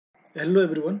Hello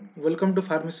everyone, welcome to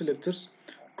Pharmacy Lectures.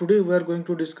 Today we are going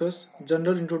to discuss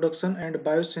general introduction and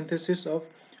biosynthesis of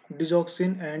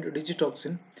digoxin and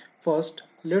digitoxin. First,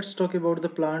 let's talk about the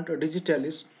plant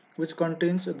Digitalis, which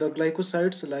contains the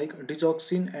glycosides like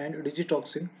digoxin and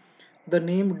digitoxin. The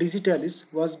name Digitalis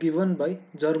was given by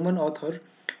German author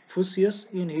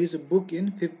Fuchsius in his book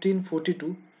in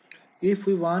 1542. If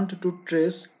we want to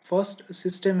trace first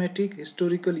systematic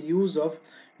historical use of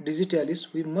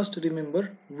digitalis, we must remember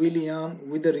William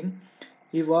Withering.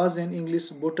 He was an English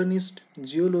botanist,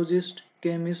 geologist,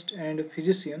 chemist, and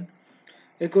physician.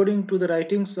 According to the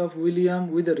writings of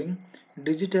William Withering,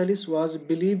 digitalis was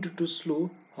believed to slow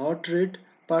heart rate,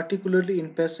 particularly in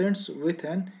patients with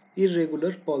an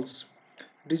irregular pulse.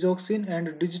 Digoxin and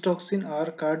digitoxin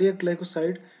are cardiac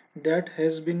glycoside that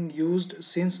has been used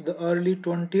since the early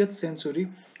 20th century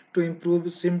to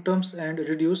improve symptoms and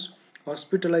reduce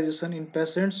hospitalization in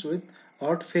patients with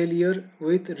heart failure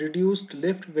with reduced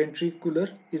left ventricular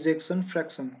ejection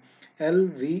fraction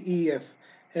 (LVEF),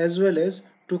 as well as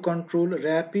to control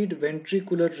rapid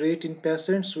ventricular rate in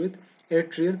patients with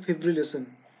atrial fibrillation.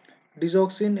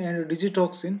 Digoxin and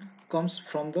digitoxin comes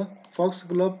from the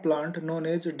foxglove plant known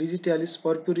as Digitalis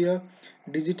purpurea,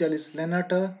 Digitalis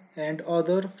lanata, and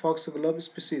other foxglove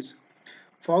species.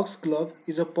 Foxglove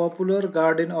is a popular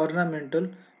garden ornamental,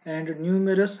 and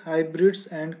numerous hybrids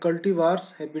and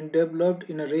cultivars have been developed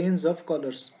in a range of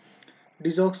colors.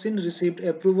 Digoxin received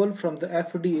approval from the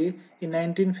FDA in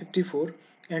 1954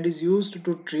 and is used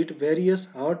to treat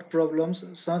various heart problems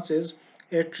such as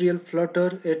atrial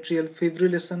flutter, atrial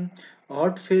fibrillation,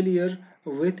 heart failure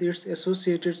with its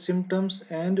associated symptoms,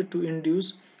 and to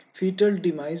induce fetal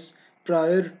demise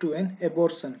prior to an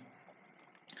abortion.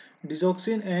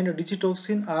 Digoxin and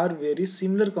digitoxin are very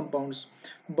similar compounds,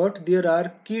 but there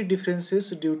are key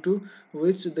differences due to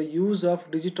which the use of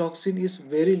digitoxin is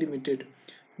very limited.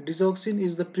 Digoxin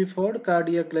is the preferred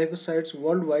cardiac glycosides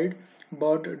worldwide,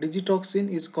 but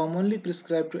digitoxin is commonly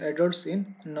prescribed to adults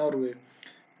in Norway.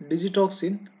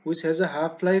 Digitoxin, which has a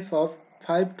half-life of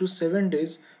 5 to 7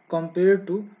 days compared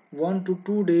to 1 to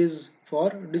 2 days for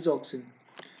digoxin.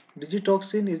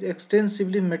 Digitoxin is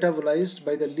extensively metabolized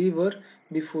by the liver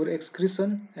before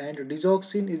excretion, and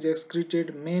digoxin is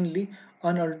excreted mainly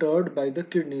unaltered by the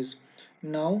kidneys.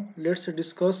 Now let's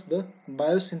discuss the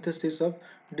biosynthesis of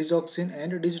digoxin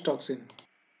and digitoxin.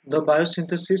 The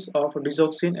biosynthesis of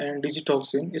digoxin and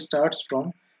digitoxin starts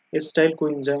from acetyl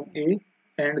coenzyme A,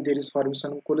 and there is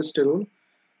formation of cholesterol.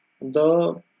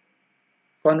 The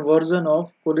conversion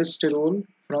of cholesterol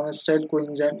from acetyl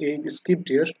coenzyme A is skipped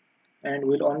here, and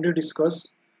we'll only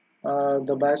discuss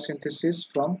the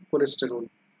biosynthesis from cholesterol.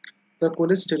 The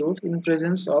cholesterol, in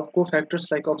presence of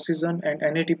cofactors like oxygen and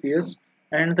NADPS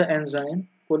and the enzyme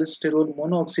cholesterol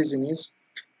monooxygenase,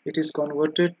 it is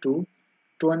converted to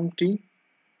 20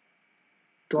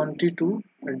 22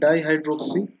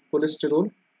 dihydroxy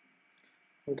cholesterol.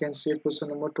 You can see at question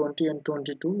number 20 and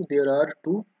 22 there are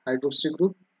two hydroxy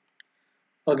group.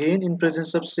 Again, in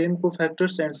presence of same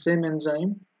cofactors and same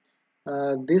enzyme,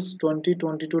 this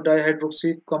 2022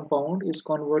 dihydroxy compound is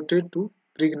converted to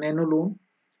pregnenolone.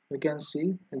 You can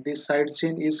see this side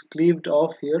chain is cleaved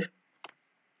off here.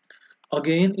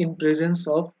 Again, in presence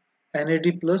of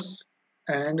NAD plus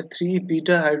and 3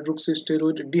 beta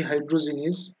hydroxysteroid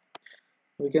dehydrogenase,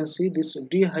 we can see this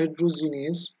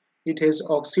dehydrogenase, it has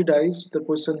oxidized the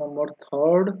position number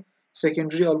third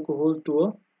secondary alcohol to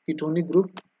a ketonic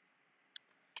group.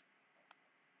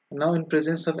 Now in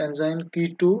presence of enzyme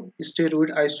keto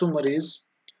steroid isomerase,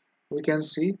 we can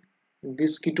see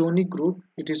this ketonic group,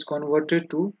 it is converted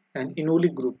to an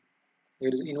enolic group.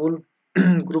 Here is enol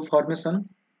group formation,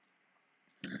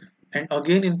 and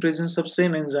again in presence of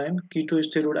same enzyme keto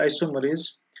steroid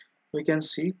isomerase, we can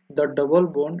see the double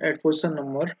bond at position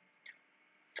number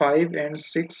 5 and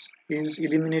 6 is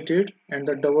eliminated, and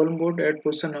the double bond at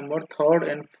position number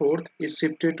 3rd and 4th is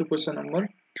shifted to position number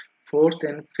 4th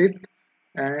and 5th,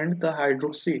 and the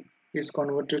hydroxy is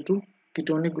converted to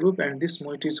ketonic group, and this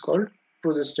moiety is called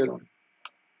progesterone.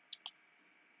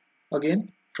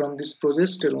 Again, from this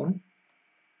progesterone,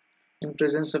 in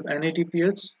presence of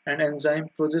NADPH and enzyme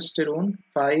progesterone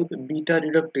 5 beta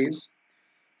reductase,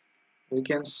 we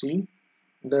can see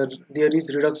that there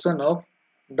is reduction of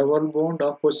double bond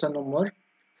of position number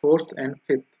 4th and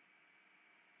 5th.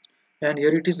 And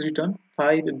here it is written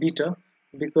 5 beta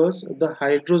because the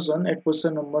hydrogen at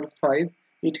position number 5,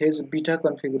 it has beta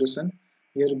configuration.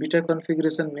 Here beta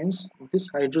configuration means this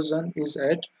hydrogen is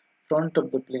at front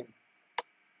of the plane.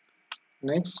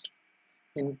 Next,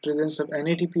 in presence of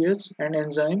NADPH and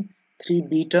enzyme 3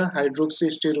 beta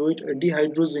hydroxysteroid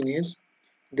dehydrogenase,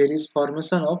 there is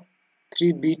formation of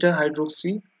 3 beta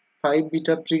hydroxy 5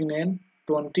 beta pregnane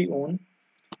 20 on.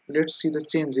 Let's see the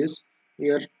changes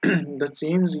here. The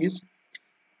change is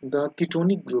the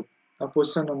ketonic group of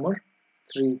position number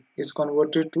 3 is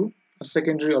converted to a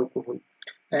secondary alcohol,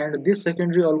 and this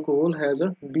secondary alcohol has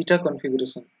a beta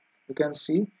configuration. You can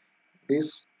see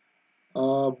this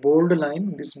bold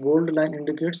line. This bold line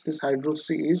indicates this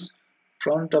hydroxy is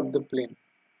front of the plane.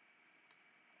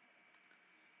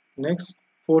 Next,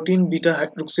 14 beta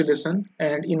hydroxylation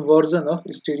and inversion of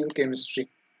stereochemistry.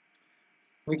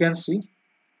 We can see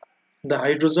the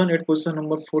hydrogen at position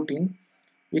number 14,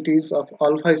 it is of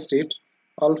alpha state.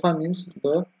 Alpha means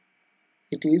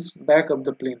it is back of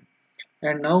the plane.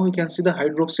 And now we can see the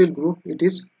hydroxyl group, it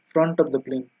is front of the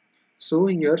plane. So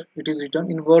here it is written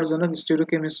inversion of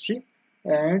stereochemistry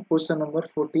and position number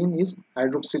 14 is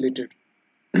hydroxylated.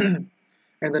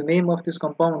 And the name of this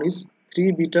compound is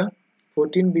 3 beta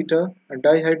 14 beta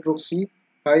dihydroxy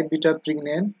 5 beta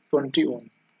pregnane 20 on.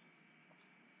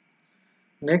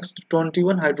 Next,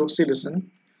 21 hydroxylation.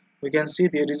 We can see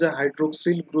there is a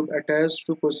hydroxyl group attached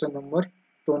to position number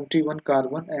 21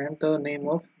 carbon, and the name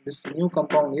of this new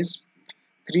compound is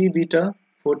 3 beta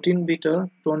 14 beta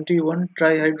 21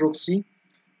 trihydroxy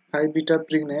 5 beta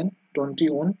pregnane 20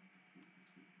 on.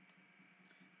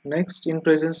 Next, in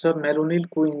presence of malonyl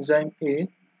coenzyme A,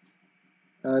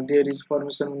 there is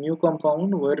formation of new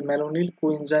compound where malonyl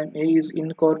coenzyme A is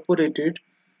incorporated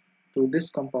to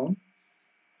this compound,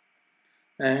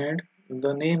 and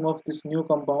the name of this new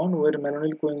compound where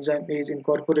malonyl coenzyme A is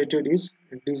incorporated is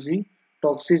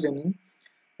digitoxin.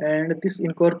 And this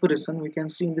incorporation, we can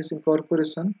see in this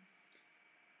incorporation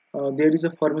there is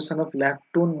a formation of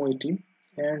lactone moiety,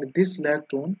 and this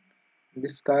lactone,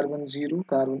 this carbon 0,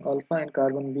 carbon alpha and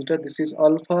carbon beta, this is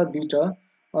alpha beta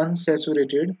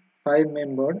unsaturated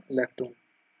 5-membered lactone.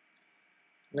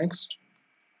 Next,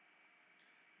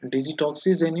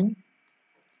 digitoxin.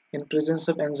 In presence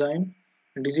of enzyme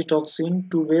digitoxin,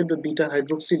 2-waved beta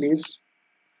hydroxylase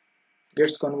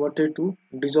gets converted to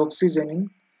digoxin.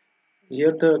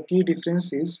 Here the key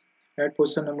difference is at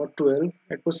position number 12.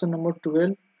 At position number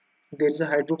 12, there is a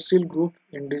hydroxyl group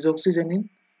in digoxin,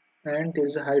 and there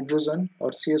is a hydrogen or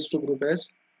CH2 group as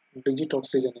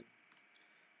digitoxin.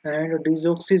 And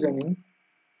digoxin,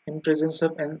 in presence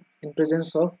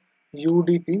of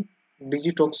UDP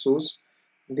digitoxose,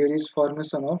 there is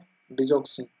formation of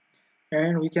digoxin.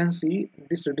 And we can see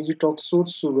this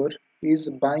digitoxose sugar is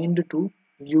bind to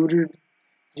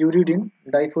uridine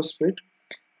diphosphate,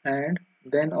 and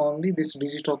then only this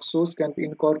digitoxose can be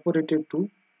incorporated to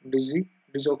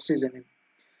digoxin.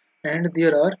 And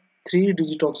there are 3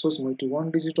 digitoxose moiety: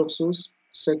 1 digitoxose,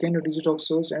 2nd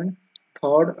digitoxose, and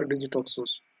 3rd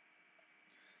digitoxose.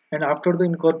 And after the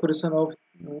incorporation of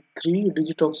 3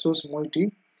 digitoxose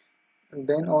moiety,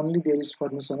 then only there is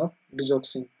formation of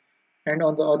digoxin. And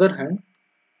on the other hand,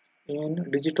 in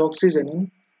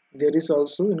digitoxin, there is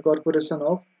also incorporation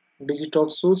of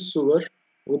digitoxose sugar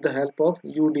with the help of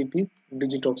UDP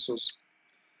digitoxose.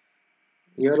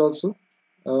 Here also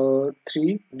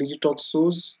 3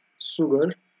 digitoxose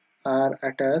sugar are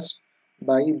attached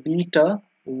by beta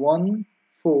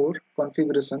 1,4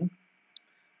 configuration.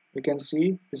 We can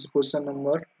see this is position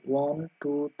number 1,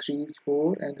 2, 3,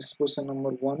 4, and this is position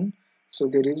number 1. So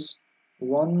there is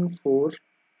 1,4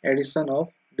 addition of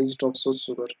digitoxose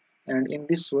sugar, and in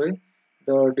this way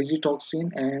the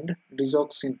digitoxin and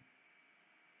digoxin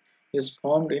is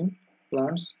formed in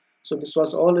plants. So this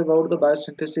was all about the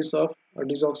biosynthesis of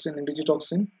digoxin and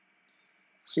digitoxin.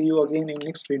 See you again in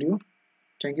next video.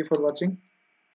 Thank you for watching.